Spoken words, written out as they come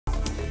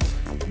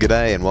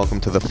G'day and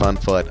welcome to the Fun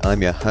Fight.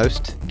 I'm your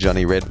host,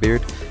 Johnny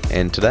Redbeard,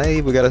 and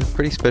today we got a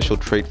pretty special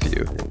treat for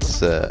you.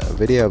 It's a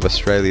video of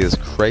Australia's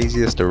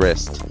craziest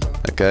arrest.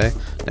 Okay,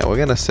 now we're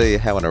gonna see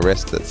how an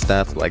arrest that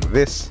starts like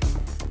this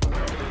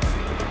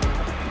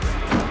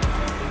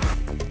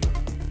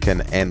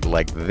can end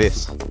like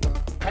this. See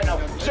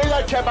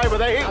that chap over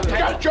there?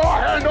 Get your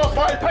hand off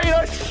my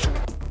penis!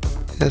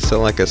 Yeah,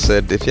 so like I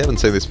said, if you haven't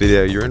seen this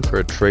video, you're in for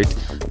a treat.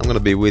 I'm going to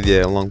be with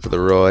you along for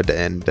the ride,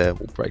 and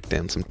we'll break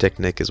down some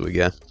technique as we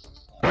go. Just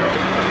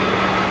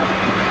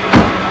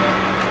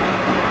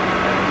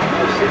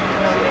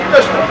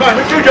a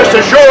moment, you just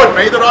assured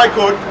me that I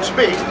could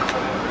speak.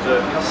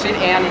 Sit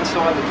down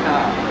inside the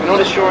car. We're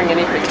not assuring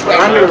anything.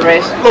 We're under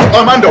arrest. Look,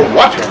 I'm under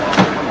what?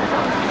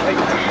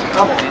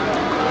 Come on.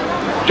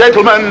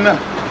 Gentlemen,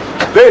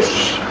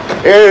 this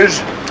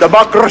is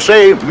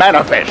Democracy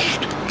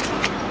Manifest.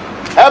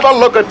 Have a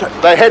look at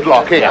the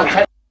headlock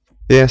here.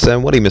 Yeah, so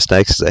what he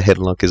mistakes is a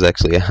headlock is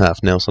actually a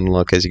half Nelson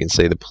lock. As you can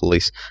see, the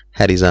police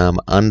had his arm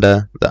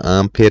under the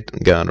armpit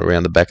and going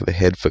around the back of the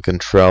head for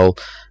control.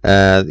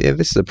 Yeah,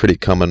 this is a pretty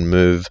common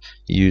move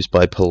used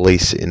by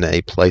police in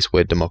a place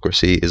where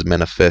democracy is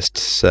manifest.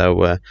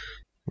 So,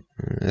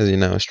 as you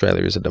know,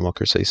 Australia is a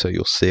democracy, so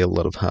you'll see a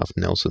lot of half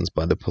Nelsons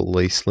by the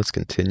police. Let's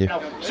continue.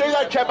 See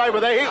that chap over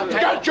there?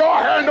 Get your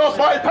hand off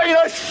my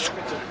penis!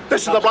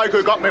 This is the bloke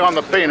who got me on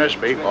the penis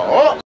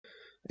before.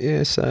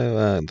 Yeah,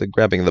 so the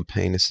grabbing the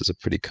penis is a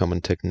pretty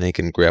common technique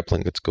in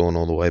grappling. It's gone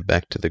all the way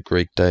back to the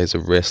Greek days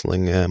of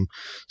wrestling.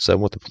 So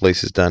what the police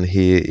has done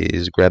here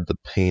is grab the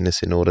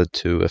penis in order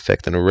to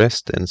effect an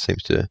arrest, and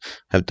seems to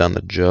have done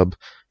the job.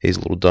 Here's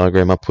a little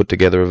diagram I put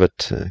together of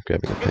it,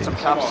 grabbing the penis.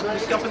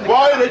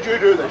 Why did you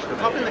do this?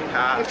 Pop in the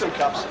car. Get some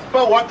cups.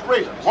 For what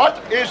reason?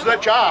 What is the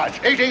charge?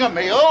 Eating a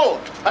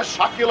meal? A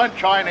succulent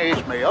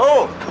Chinese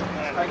meal?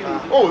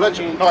 Oh, that's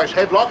a nice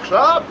headlock,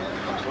 sir.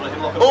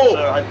 Oh,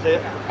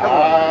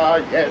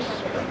 yes.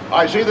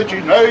 I see that you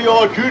know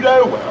your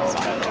judo well.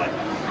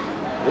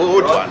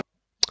 Good one.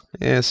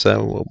 Yeah,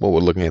 so what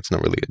we're looking at is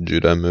not really a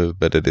judo move,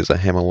 but it is a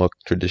hammerlock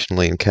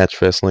traditionally in catch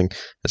wrestling.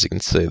 As you can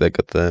see, they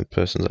got the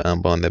person's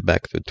arm behind their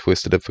back, they've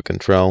twisted it for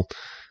control,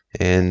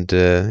 and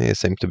yeah,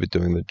 seem to be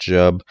doing the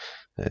job.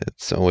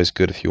 It's always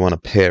good if you want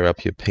to pair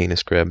up your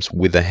penis grabs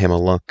with a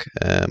hammerlock,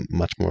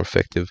 much more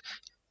effective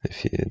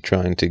if you're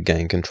trying to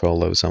gain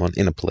control over someone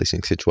in a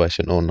policing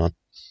situation or not.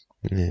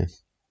 Yeah.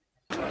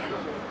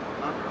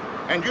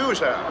 And you,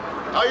 sir,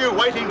 are you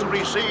waiting to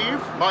receive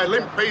my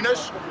limp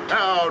penis?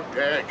 Now,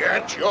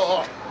 get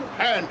your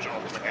hands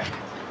off there.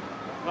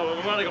 Oh,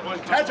 we've only got one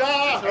cup.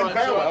 Ta-ta and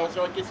farewell.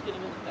 So I guess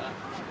getting in the car.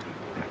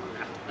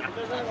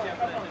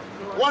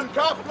 One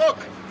cup, look.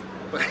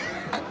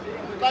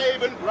 They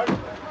even broke.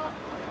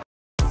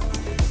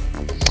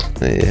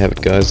 There you have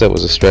it, guys. That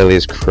was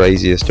Australia's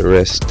craziest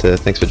arrest.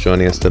 Thanks for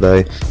joining us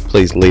today.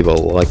 Please leave a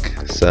like,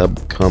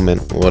 sub,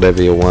 comment,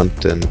 whatever you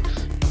want, and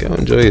go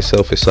enjoy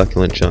yourself a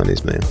succulent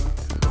Chinese meal.